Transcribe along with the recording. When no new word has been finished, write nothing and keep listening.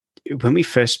when we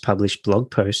first published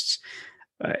blog posts,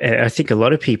 I think a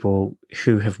lot of people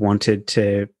who have wanted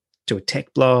to do a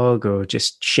tech blog or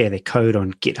just share their code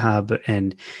on GitHub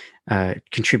and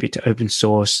contribute to open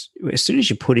source, as soon as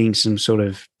you're putting some sort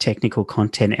of technical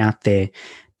content out there,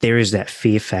 there is that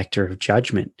fear factor of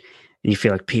judgment. And you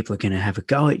feel like people are going to have a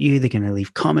go at you. They're going to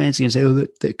leave comments and say, oh,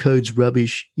 that code's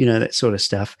rubbish, that sort of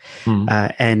stuff.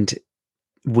 And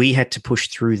we had to push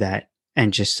through that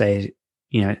and just say,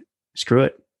 screw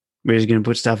it. We're just going to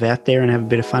put stuff out there and have a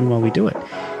bit of fun while we do it.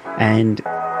 And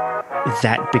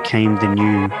that became the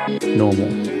new normal.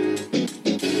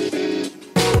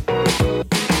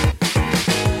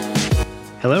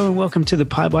 Hello and welcome to the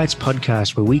PyBites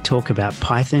podcast, where we talk about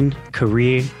Python,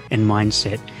 career, and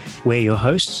mindset. We're your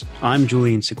hosts. I'm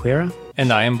Julian Sequeira.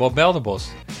 And I am Bob Belderbos.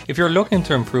 If you're looking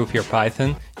to improve your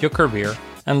Python, your career,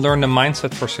 and learn the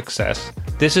mindset for success,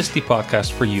 this is the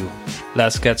podcast for you.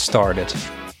 Let's get started.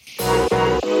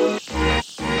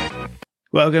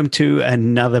 Welcome to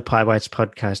another PyBites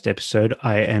podcast episode.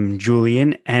 I am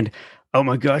Julian, and oh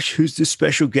my gosh, who's the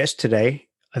special guest today?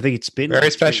 I think it's been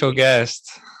very special guest.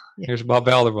 Here's Bob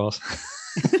Belderbos.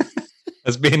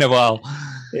 It's been a while.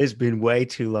 It's been way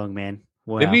too long, man.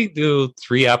 Wow. Did we do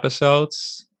 3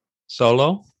 episodes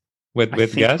solo with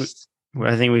guests?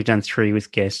 I think we've done 3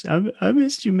 with guests. I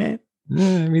missed you, man.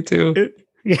 Yeah, me too.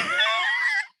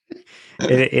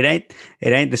 It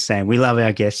ain't the same. We love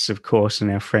our guests, of course,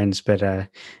 and our friends, but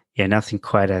nothing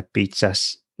quite beats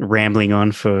us rambling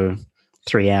on for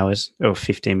 3 hours or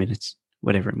 15 minutes,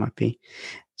 whatever it might be.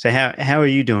 So how are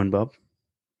you doing, Bob?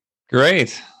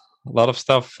 Great. A lot of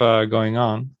stuff going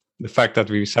on. The fact that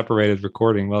we separated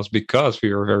recording was because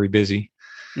we were very busy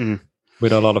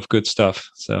with a lot of good stuff.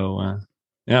 So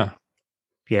yeah.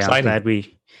 Exciting. I'm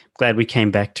glad we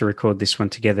came back to record this one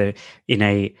together in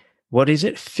a, what is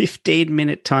it,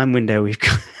 15-minute time window we've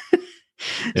got.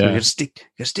 So we're gonna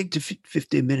stick to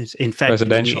 15 minutes. In fact,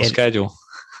 residential schedule.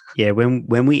 Yeah,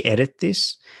 when we edit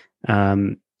this,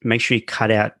 make sure you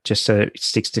cut out just so it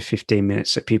sticks to 15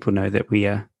 minutes, so people know that we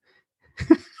are.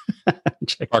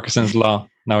 Parkinson's law.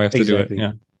 Now we have to do it.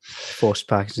 Yeah. Forced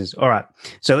Parkinson's. All right.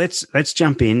 So let's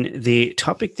jump in. The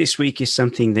topic this week is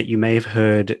something that you may have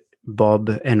heard Bob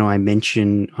and I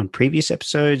mention on previous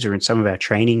episodes or in some of our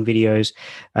training videos,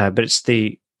 but it's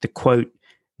the quote,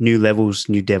 "New levels,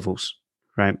 new devils,"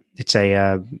 right? It's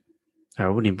I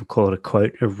wouldn't even call it a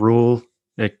quote, a rule,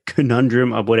 a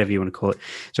conundrum, or whatever you want to call it.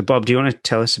 So Bob, do you want to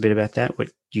tell us a bit about that? What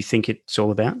do you think it's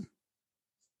all about?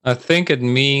 I think it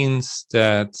means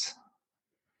that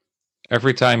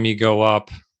every time you go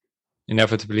up,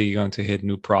 inevitably you're going to hit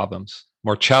new problems,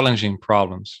 more challenging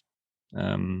problems.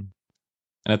 And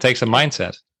it takes a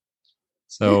mindset.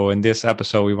 So in this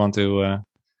episode, we want to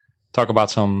talk about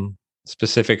some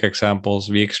specific examples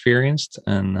we experienced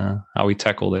and how we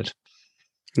tackled it.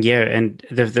 Yeah, and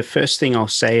the first thing I'll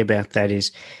say about that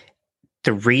is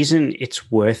the reason it's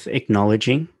worth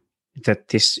acknowledging that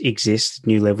this exists,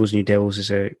 new levels, new devils,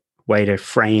 is a way to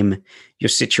frame your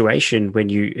situation when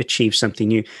you achieve something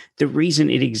new. The reason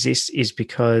it exists is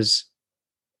because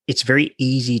it's very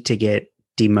easy to get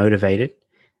demotivated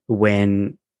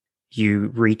when you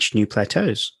reach new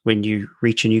plateaus, when you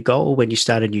reach a new goal, when you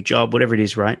start a new job, whatever it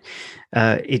is, right?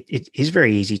 It is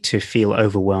very easy to feel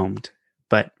overwhelmed.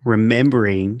 But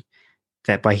remembering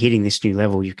that by hitting this new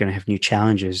level, you're going to have new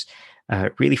challenges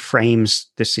really frames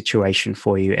the situation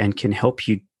for you and can help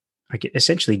you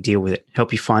essentially deal with it,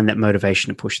 help you find that motivation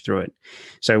to push through it.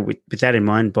 So with that in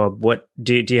mind, Bob, what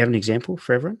do you have an example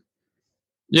for everyone?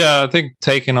 Yeah, I think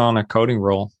taking on a coding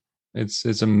role, it's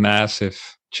a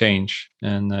massive change,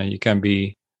 and you can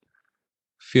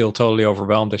feel totally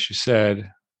overwhelmed, as you said,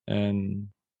 and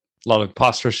a lot of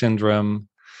imposter syndrome.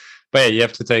 But yeah, you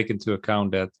have to take into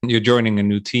account that you're joining a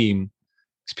new team.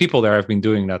 Because people there have been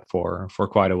doing that for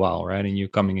quite a while, right? And you're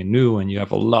coming in new, and you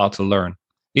have a lot to learn,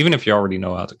 even if you already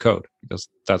know how to code, because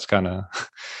that's kind of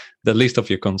the least of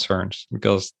your concerns.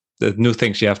 Because the new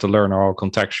things you have to learn are all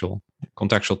contextual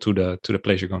to the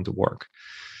place you're going to work.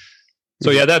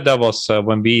 So yeah, that was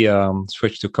when we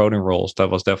switched to coding roles. That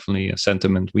was definitely a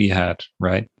sentiment we had,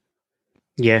 right?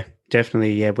 Yeah,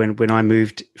 definitely. Yeah, when I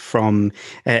moved from,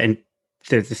 and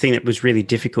the thing that was really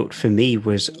difficult for me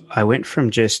was I went from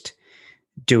just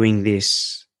doing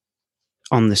this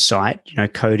on the side,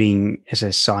 coding as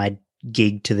a side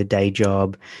gig to the day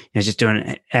job, just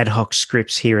doing ad hoc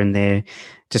scripts here and there,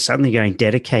 to suddenly going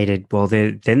dedicated. Well,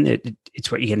 then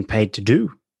it's what you're getting paid to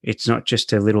do. It's not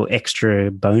just a little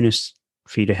extra bonus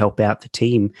for you to help out the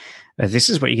team. This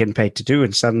is what you're getting paid to do.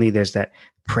 And suddenly there's that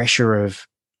pressure of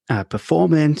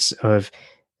performance, of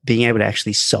being able to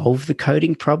actually solve the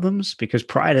coding problems. Because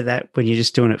prior to that, when you're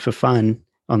just doing it for fun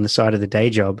on the side of the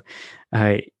day job,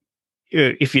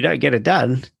 if you don't get it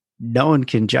done, no one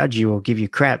can judge you or give you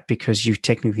crap because you've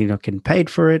technically not getting paid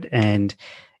for it. And,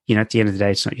 at the end of the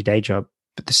day, it's not your day job.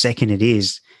 But the second it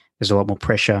is, there's a lot more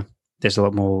pressure. There's a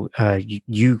lot more,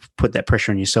 you put that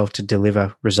pressure on yourself to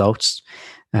deliver results.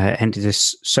 And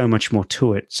there's so much more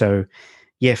to it. So,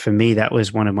 yeah, for me, that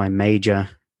was one of my major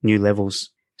new levels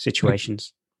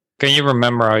situations. Can you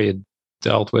remember how you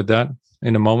dealt with that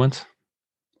in a moment?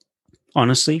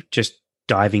 Honestly, just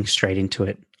diving straight into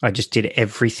it. I just did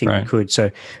everything I could. So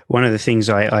one of the things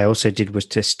I also did was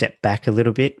to step back a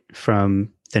little bit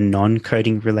from the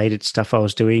non-coding related stuff I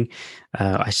was doing.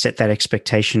 I set that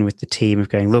expectation with the team of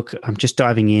going, look, I'm just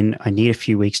diving in. I need a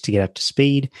few weeks to get up to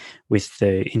speed with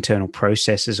the internal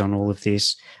processes on all of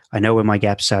this. I know where my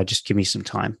gaps are. Just give me some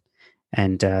time.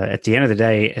 And at the end of the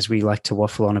day, as we like to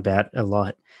waffle on about a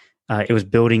lot, it was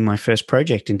building my first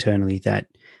project internally that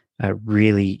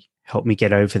really helped me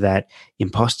get over that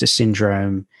imposter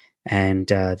syndrome and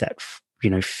that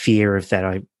fear of that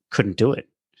I couldn't do it.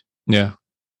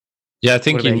 Yeah, I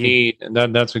think you need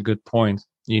that. That's a good point.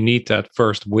 You need that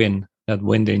first win, that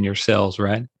wind in your sails,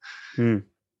 right?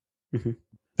 Mm-hmm.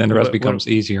 Then the rest becomes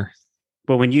easier.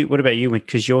 Well, what about you?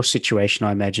 Because your situation,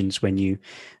 I imagine, is when you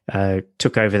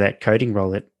took over that coding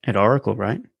role at Oracle,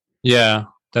 right? Yeah,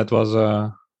 that was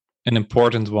an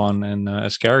important one and a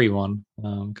scary one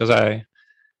because I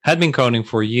had been coding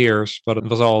for years, but it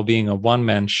was all being a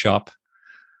one-man shop.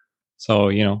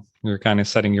 So, we were kind of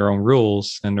setting your own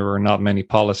rules and there were not many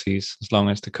policies as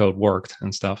long as the code worked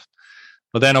and stuff.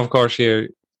 But then, of course,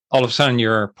 all of a sudden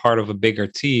you're part of a bigger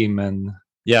team and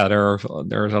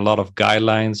there's a lot of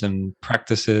guidelines and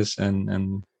practices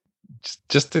and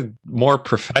just the more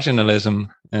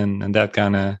professionalism and that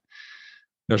kind of,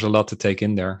 there's a lot to take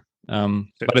in there.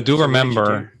 But I do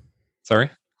remember, sorry?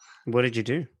 What did you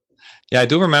do? Yeah, I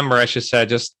do remember, as you said,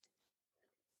 just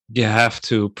you have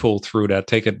to pull through that,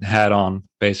 take it head on,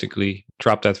 basically,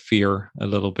 drop that fear a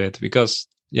little bit. Because,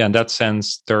 in that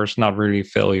sense, there's not really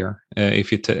failure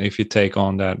if you take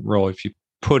on that role. If you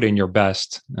put in your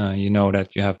best, you know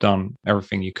that you have done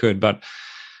everything you could. But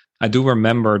I do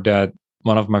remember that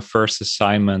one of my first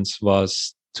assignments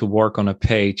was to work on a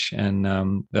page, and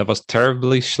that was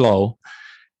terribly slow.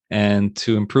 And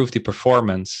to improve the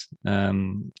performance.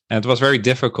 And it was very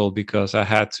difficult because I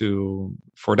had to,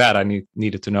 for that, I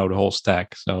needed to know the whole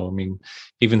stack. So, I mean,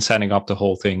 even setting up the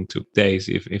whole thing took days,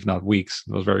 if not weeks.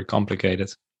 It was very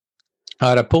complicated.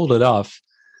 I pulled it off.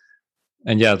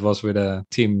 And it was with a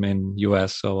team in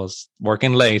US. So I was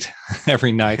working late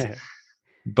every night.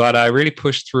 But I really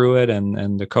pushed through it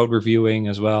and the code reviewing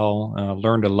as well.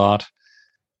 Learned a lot.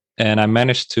 And I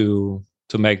managed to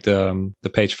make the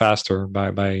page faster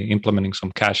by implementing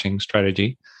some caching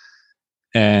strategy.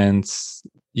 And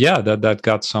that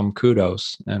got some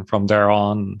kudos. And from there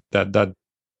on, that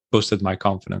boosted my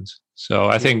confidence. So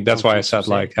I think that's why I said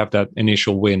have that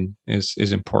initial win is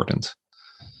important.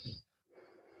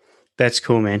 That's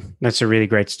cool, man. That's a really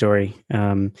great story.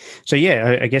 So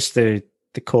I guess the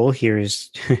call here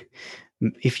is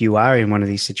if you are in one of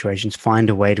these situations, find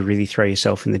a way to really throw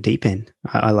yourself in the deep end.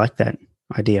 I like that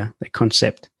idea, that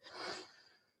concept.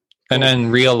 And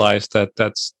then realize that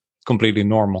that's completely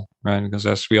normal, right? Because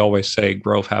as we always say,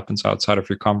 growth happens outside of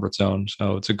your comfort zone.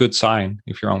 So it's a good sign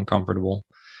if you're uncomfortable.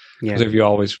 Because if you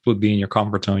always would be in your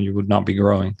comfort zone, you would not be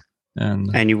growing.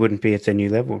 And you wouldn't be at the new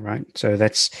level, right? So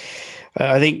that's,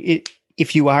 I think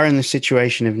if you are in the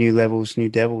situation of new levels, new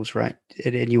devils, right?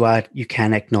 And you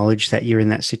can acknowledge that you're in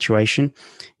that situation.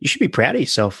 You should be proud of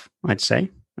yourself, I'd say.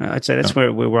 That's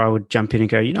where I would jump in and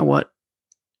go, you know what?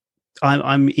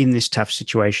 I'm in this tough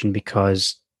situation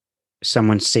because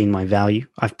someone's seen my value.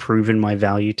 I've proven my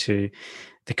value to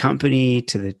the company,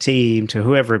 to the team, to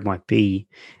whoever it might be,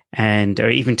 or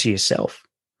even to yourself,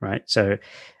 right? So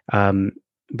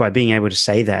by being able to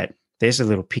say that, there's a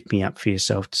little pick-me-up for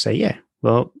yourself to say, yeah,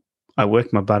 well, I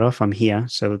worked my butt off. I'm here,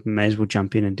 so may as well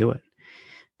jump in and do it.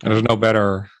 There's no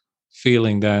better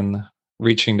feeling than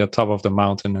reaching the top of the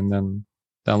mountain and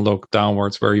then look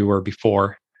downwards where you were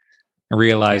before.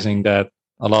 Realizing that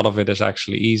a lot of it is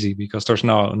actually easy because there's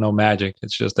no magic.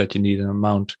 It's just that you need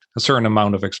a certain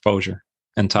amount of exposure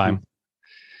and time.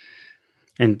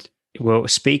 And well,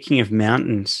 speaking of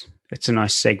mountains, it's a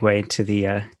nice segue into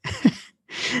the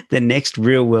the next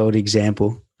real world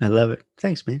example. I love it.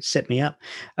 Thanks, man. Set me up.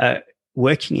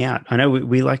 Working out. I know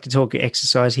we like to talk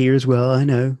exercise here as well. I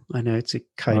know. It's a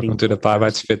coding. Welcome to the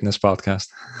Pyebites Fitness Podcast.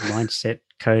 Mindset,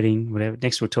 coding, whatever.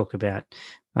 Next, we'll talk about,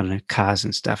 I don't know, cars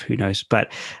and stuff. Who knows?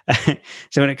 But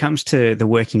so when it comes to the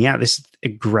working out, this is a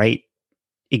great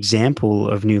example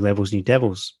of new levels, new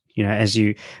devils. as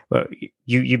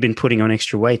you've been putting on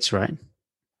extra weights, right?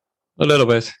 A little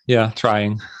bit, yeah.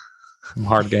 Trying. I'm a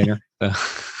hard gainer. So.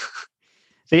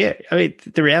 So yeah, I mean,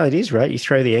 the reality is, right? You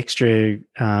throw the extra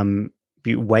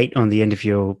weight on the end of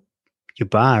your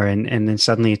bar, and then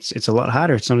suddenly it's a lot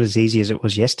harder. It's not as easy as it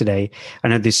was yesterday. I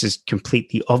know this is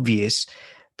completely obvious,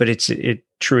 but it's a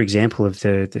true example of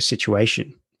the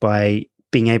situation. By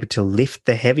being able to lift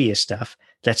the heavier stuff,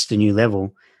 that's the new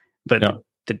level. But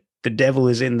the devil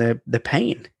is in the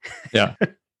pain. Yeah.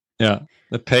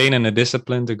 The pain and the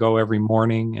discipline to go every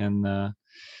morning and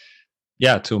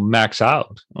to max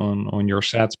out on your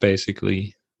sets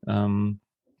basically.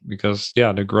 Because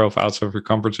the growth outside of your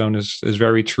comfort zone is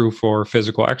very true for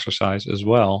physical exercise as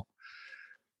well.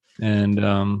 And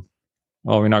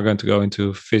we're not going to go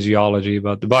into physiology,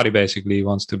 but the body basically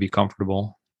wants to be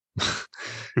comfortable.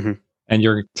 Mm-hmm. And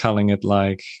you're telling it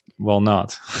like, well,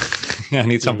 not. I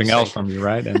need something else from you,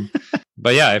 right? And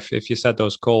but if you set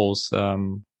those goals,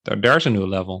 there's a new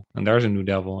level and there's a new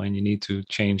devil, and you need to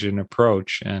change an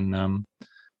approach. And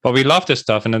but we love this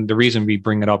stuff, and then the reason we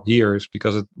bring it up here is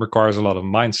because it requires a lot of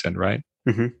mindset, right?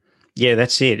 Mm-hmm. Yeah,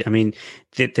 that's it. I mean,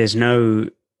 there's no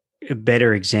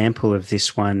better example of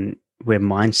this one where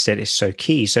mindset is so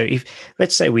key. So if,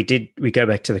 let's say we go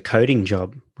back to the coding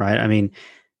job, right? I mean,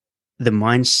 the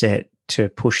mindset to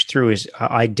push through is,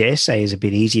 I dare say, is a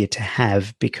bit easier to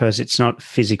have because it's not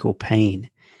physical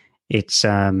pain. It's,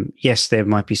 yes, there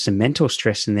might be some mental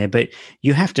stress in there, but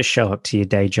you have to show up to your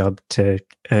day job to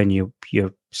earn your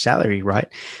salary, right?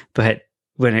 But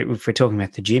if we're talking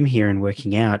about the gym here and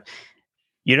working out,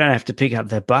 you don't have to pick up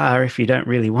the bar if you don't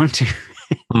really want to.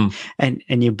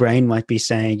 And your brain might be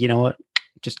saying, you know what,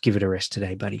 just give it a rest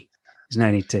today, buddy. There's no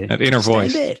need to that inner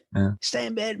voice. In bed. Yeah. Stay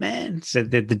in bed, man. So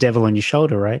the devil on your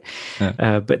shoulder, right?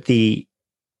 Yeah. But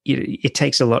it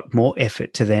takes a lot more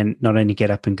effort to then not only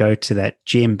get up and go to that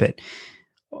gym, but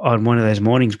on one of those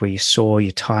mornings where you're sore,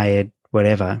 you're tired,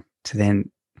 whatever, to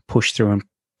then push through and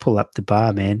pull up the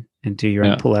bar, man, and do your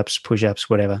own pull-ups, push-ups,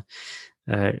 whatever.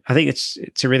 I think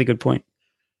it's a really good point.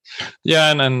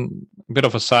 Yeah, and a bit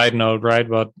of a side note, right?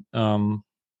 But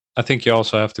I think you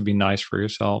also have to be nice for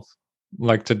yourself.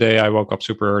 Like today, I woke up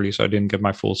super early, so I didn't get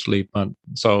my full sleep. But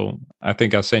so I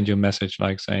think I sent you a message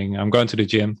like saying, I'm going to the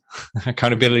gym,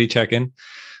 accountability check-in.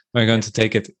 I'm going to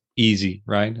take it easy,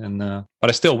 right? And but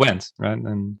I still went, right?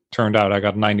 And turned out I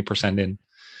got 90% in.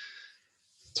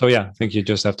 So yeah, I think you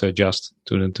just have to adjust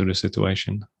to the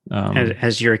situation.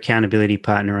 As your accountability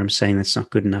partner, I'm saying that's not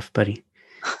good enough, buddy.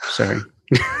 Sorry.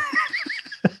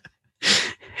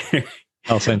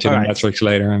 I'll send you the metrics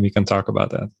later, and we can talk about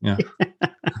that. Yeah,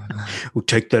 we'll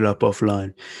take that up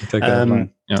offline.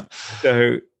 Yeah.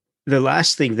 So the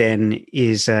last thing then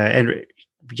is, and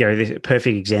the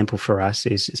perfect example for us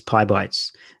is Pi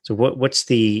Bites. So what's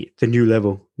the new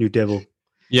level, new devil?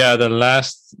 Yeah, the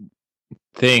last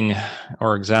thing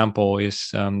or example is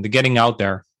the getting out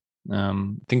there. I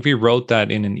think we wrote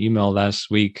that in an email last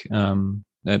week,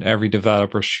 that every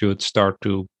developer should start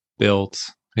to build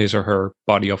his or her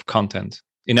body of content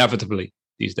inevitably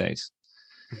these days.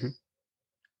 Mm-hmm.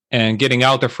 And getting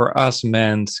out there for us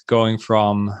meant going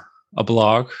from a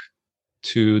blog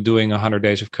to doing 100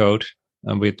 days of code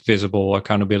with visible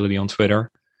accountability on Twitter,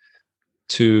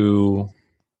 to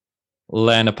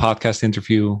land a podcast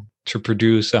interview, to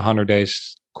produce 100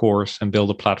 days course and build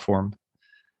a platform,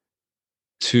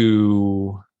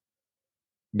 to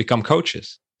become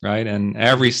coaches, right? And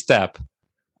every step,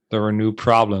 there were new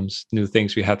problems, new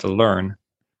things we had to learn,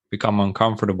 become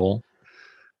uncomfortable.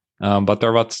 But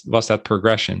there was that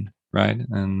progression, right?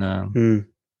 And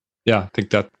I think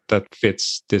that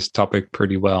fits this topic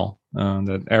pretty well.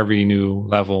 That every new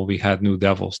level, we had new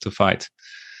devils to fight.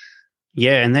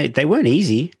 Yeah, and they weren't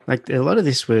easy. Like a lot of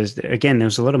this was, again, there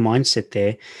was a lot of mindset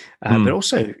there, but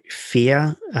also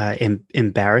fear,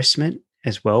 embarrassment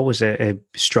as well was a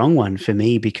strong one for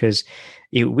me, because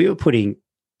we were putting,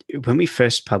 when we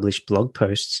first published blog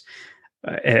posts,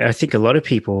 I think a lot of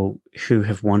people who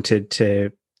have wanted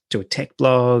to do a tech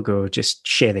blog or just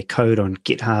share their code on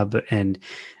GitHub and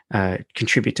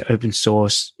contribute to open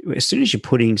source, as soon as you're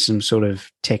putting some sort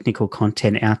of technical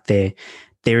content out there,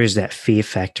 there is that fear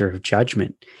factor of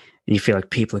judgment. And you feel like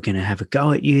people are going to have a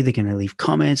go at you. They're going to leave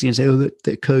comments and say, oh,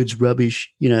 that code's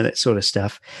rubbish, that sort of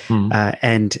stuff.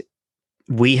 And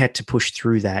we had to push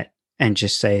through that and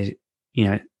just say,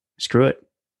 screw it.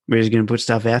 We're just going to put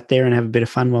stuff out there and have a bit of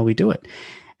fun while we do it.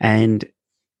 And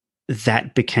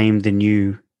that became the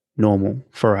new normal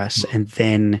for us. And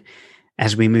then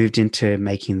as we moved into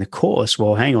making the course,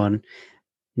 well, hang on,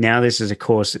 now this is a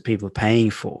course that people are paying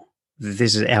for.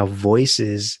 This is our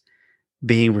voices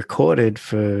being recorded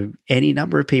for any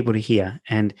number of people to hear,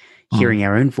 and hearing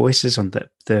our own voices on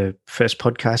the first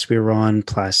podcast we were on,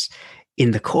 plus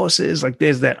in the courses, like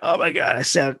there's that, oh my God, I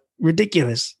sound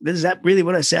ridiculous. Is that really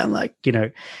what I sound like?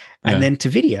 And then to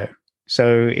video.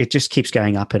 So it just keeps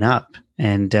going up and up.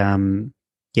 And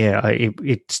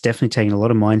it's definitely taking a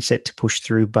lot of mindset to push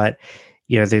through. But,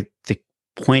 the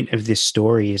point of this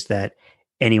story is that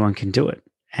anyone can do it.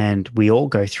 And we all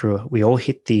go through it. We all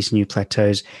hit these new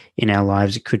plateaus in our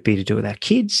lives. It could be to do with our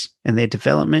kids and their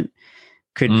development.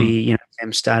 Could be,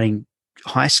 them starting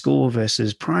high school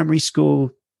versus primary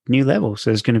school, new levels. So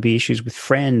there's going to be issues with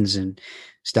friends and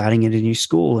starting at a new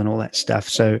school and all that stuff.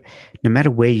 So no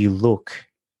matter where you look,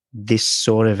 this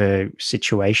sort of a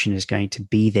situation is going to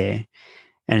be there.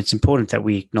 And it's important that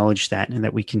we acknowledge that and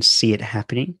that we can see it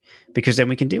happening, because then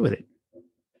we can deal with it.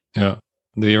 Yeah.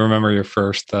 Do you remember your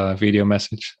first video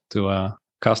message to a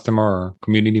customer or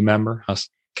community member? How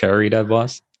scary that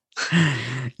was?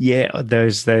 Yeah,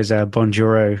 those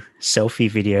Bonjoro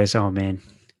selfie videos. Oh man,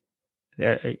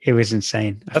 it was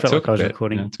insane. I felt like I was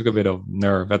recording. It took a bit of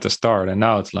nerve at the start, and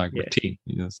now it's like routine.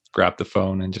 You just grab the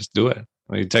phone and just do it.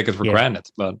 You take it for granted,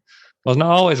 but it was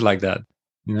not always like that.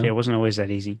 Yeah, it wasn't always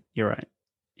that easy. You're right.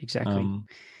 Exactly.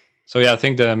 So I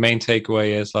think the main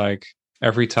takeaway is like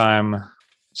every time.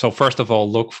 So first of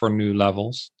all, look for new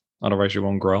levels, otherwise you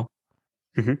won't grow.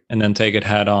 Mm-hmm. And then take it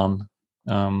head on,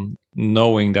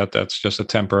 knowing that that's just a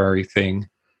temporary thing,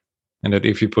 and that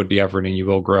if you put the effort in, you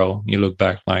will grow. You look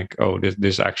back like, oh, this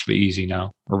is actually easy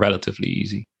now, or relatively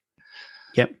easy.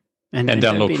 Yep. And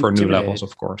then look for new levels,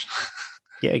 of course.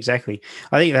 Yeah, exactly.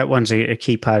 I think that one's a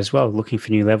key part as well, looking for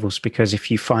new levels, because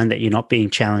if you find that you're not being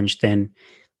challenged, then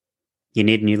you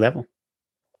need a new level.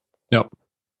 Yep.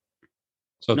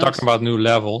 So talking about new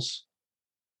levels,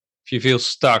 if you feel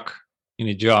stuck in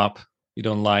a job you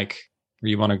don't like, or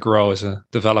you want to grow as a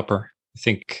developer, you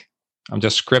think, I'm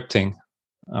just scripting,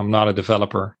 I'm not a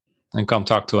developer, then come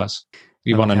talk to us.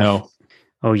 We want to know.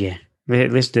 Oh, yeah.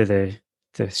 Let's do the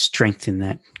strength in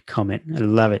that comment. I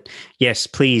love it. Yes,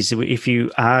 please. If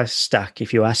you are stuck,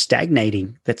 if you are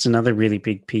stagnating, that's another really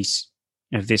big piece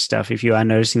of this stuff. If you are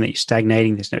noticing that you're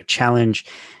stagnating, there's no challenge,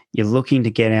 you're looking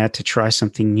to get out to try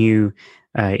something new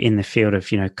in the field of,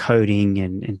 coding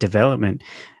and development,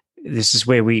 this is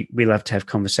where we love to have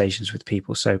conversations with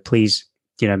people. So please,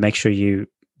 make sure you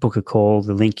book a call.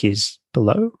 The link is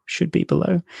below, should be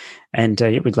below. And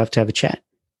we'd love to have a chat.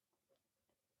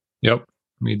 Yep.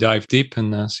 We dive deep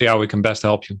and see how we can best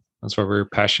help you. That's what we're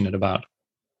passionate about.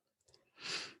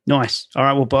 Nice. All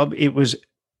right. Well, Bob, it was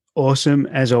awesome,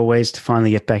 as always, to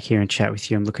finally get back here and chat with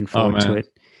you. I'm looking forward to it.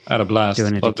 I had a blast.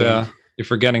 But you're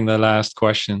forgetting the last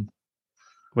question.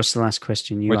 What's the last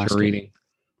question you asked? What you're reading.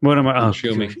 What am I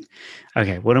consuming?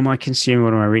 Okay. What am I consuming?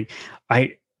 What am I reading?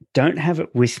 I don't have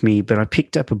it with me, but I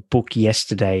picked up a book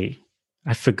yesterday.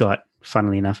 I forgot,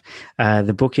 funnily enough.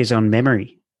 The book is on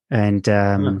memory, and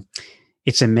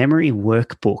it's a memory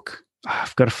workbook.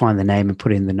 I've got to find the name and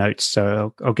put it in the notes,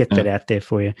 so I'll get that out there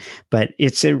for you. But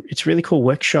it's really cool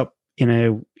workshop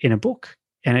in a book,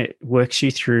 and it works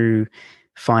you through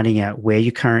finding out where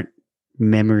your current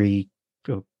memory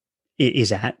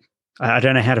is at. I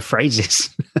don't know how to phrase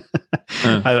this.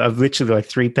 I've literally like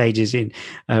 3 pages in,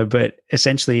 but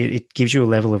essentially it gives you a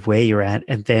level of where you're at,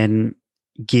 and then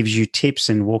gives you tips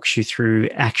and walks you through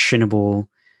actionable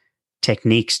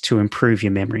techniques to improve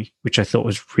your memory, which I thought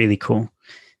was really cool.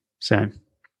 So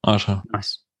awesome.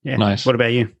 Nice. Yeah. Nice. What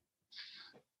about you?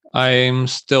 I'm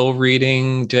still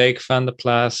reading Jake van der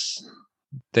Plas'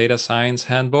 Data Science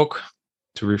Handbook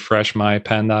to refresh my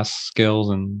pandas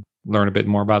skills and learn a bit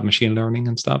more about machine learning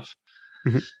and stuff,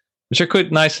 which I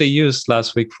could nicely use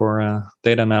last week for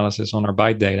data analysis on our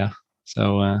Byte data.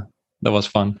 So that was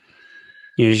fun.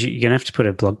 You're going to have to put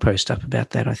a blog post up about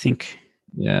that, I think.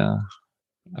 Yeah,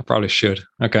 I probably should.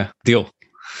 Okay, deal.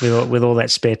 With all that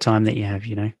spare time that you have,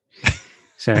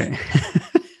 So, I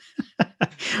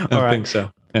think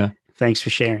so. Yeah. Thanks for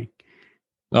sharing.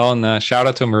 Oh, and shout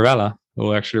out to Morella,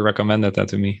 who actually recommended that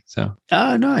to me. So.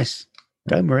 Oh, nice.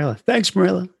 Go Morella. Thanks,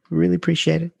 Morella. Really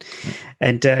appreciate it.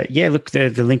 And look,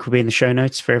 the link will be in the show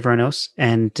notes for everyone else.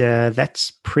 And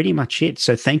that's pretty much it.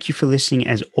 So thank you for listening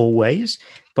as always.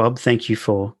 Bob, thank you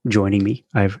for joining me.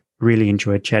 I've really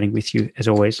enjoyed chatting with you as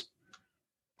always.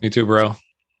 You too, bro.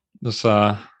 Just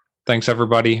thanks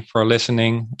everybody for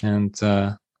listening. And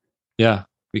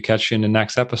we catch you in the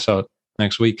next episode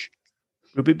next week.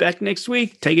 We'll be back next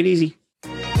week. Take it easy.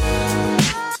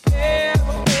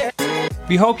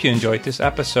 We hope you enjoyed this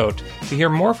episode. To hear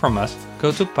more from us,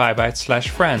 go to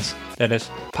PyBite/friends. That is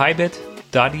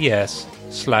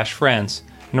pybit.es/friends,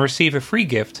 and receive a free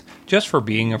gift just for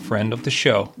being a friend of the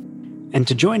show. And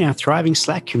to join our thriving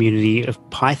Slack community of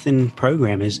Python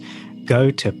programmers, go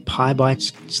to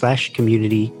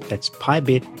PyBites/community. That's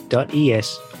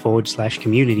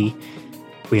pybit.es/community.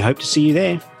 We hope to see you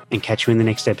there and catch you in the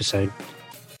next episode.